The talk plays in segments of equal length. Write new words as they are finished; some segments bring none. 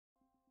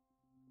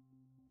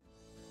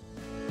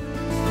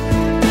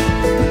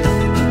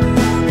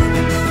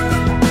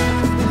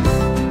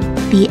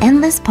the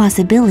endless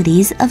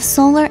possibilities of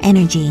solar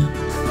energy.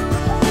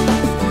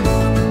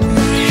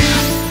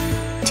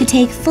 To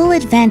take full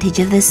advantage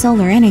of this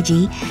solar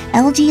energy,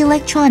 LG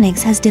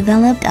Electronics has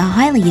developed a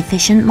highly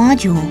efficient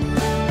module.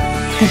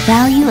 The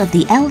value of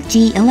the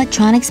LG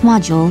Electronics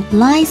module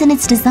lies in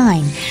its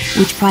design,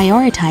 which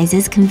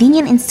prioritizes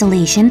convenient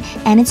installation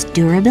and its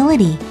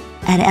durability.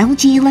 At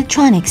LG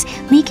Electronics,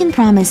 we can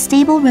promise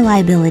stable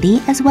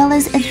reliability as well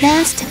as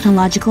advanced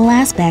technological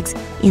aspects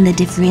in the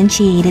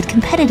differentiated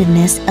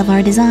competitiveness of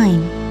our design.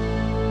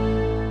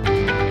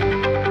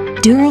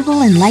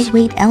 Durable and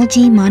lightweight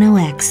LG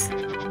MonoX.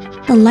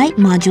 The light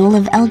module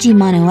of LG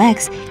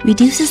MonoX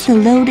reduces the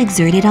load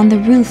exerted on the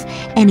roof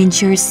and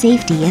ensures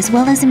safety as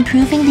well as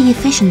improving the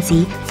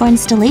efficiency for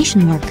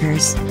installation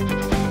workers.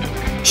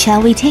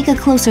 Shall we take a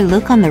closer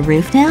look on the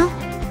roof now?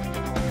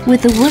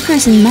 With the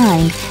workers in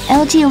mind,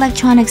 LG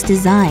Electronics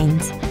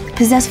designs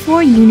possess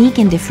 4 unique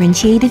and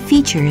differentiated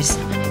features.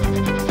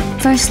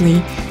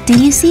 Firstly, do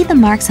you see the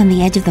marks on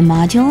the edge of the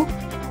module?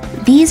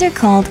 These are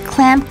called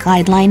clamp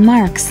guideline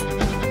marks.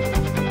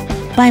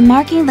 By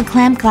marking the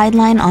clamp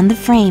guideline on the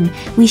frame,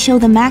 we show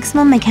the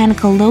maximum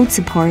mechanical load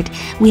support.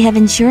 We have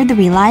ensured the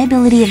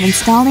reliability of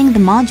installing the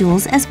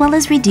modules as well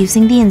as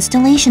reducing the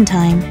installation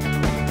time.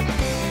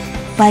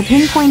 By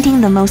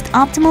pinpointing the most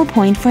optimal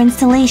point for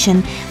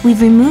installation,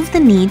 we've removed the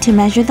need to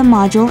measure the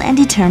module and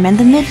determine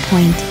the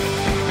midpoint.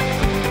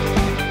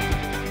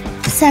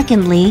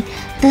 Secondly,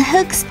 the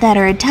hooks that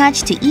are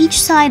attached to each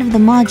side of the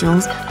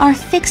modules are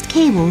fixed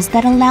cables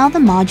that allow the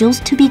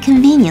modules to be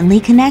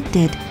conveniently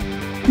connected.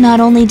 Not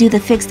only do the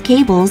fixed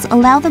cables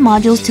allow the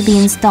modules to be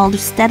installed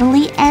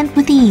steadily and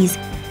with ease,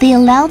 they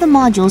allow the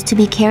modules to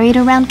be carried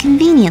around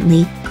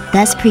conveniently,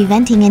 thus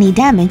preventing any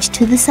damage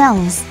to the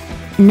cells.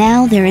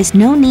 Now there is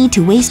no need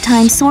to waste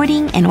time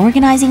sorting and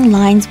organizing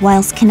lines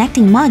whilst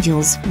connecting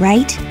modules,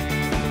 right?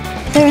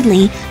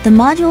 Thirdly, the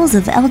modules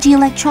of LG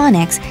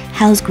Electronics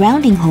house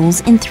grounding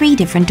holes in 3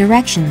 different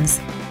directions.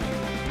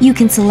 You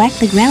can select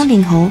the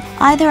grounding hole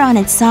either on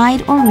its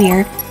side or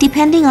rear,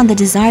 depending on the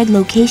desired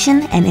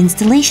location and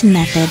installation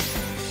method.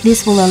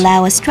 This will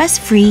allow a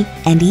stress-free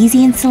and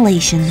easy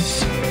installation.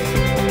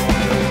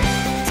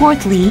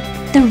 Fourthly,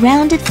 the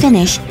rounded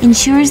finish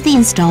ensures the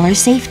installer's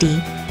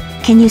safety.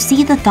 Can you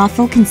see the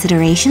thoughtful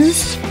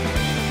considerations?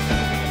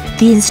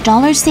 The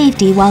installer's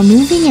safety while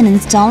moving and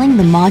installing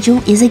the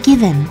module is a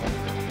given.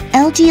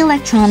 LG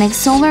Electronics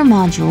solar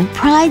module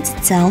prides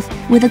itself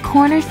with a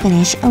corner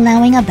finish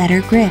allowing a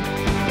better grip.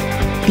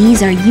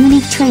 These are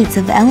unique traits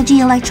of LG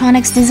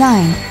Electronics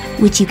design,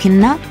 which you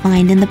cannot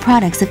find in the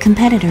products of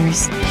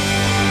competitors.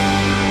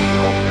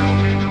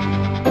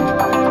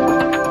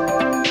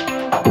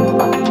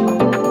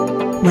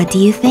 What do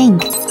you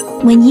think?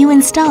 When you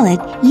install it,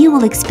 you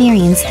will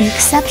experience the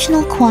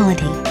exceptional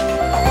quality.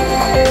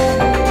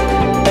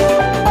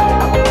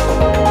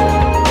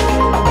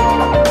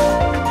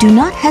 Do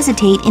not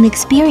hesitate in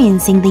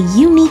experiencing the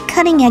unique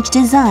cutting-edge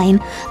design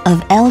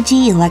of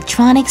LG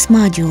Electronics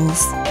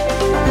modules.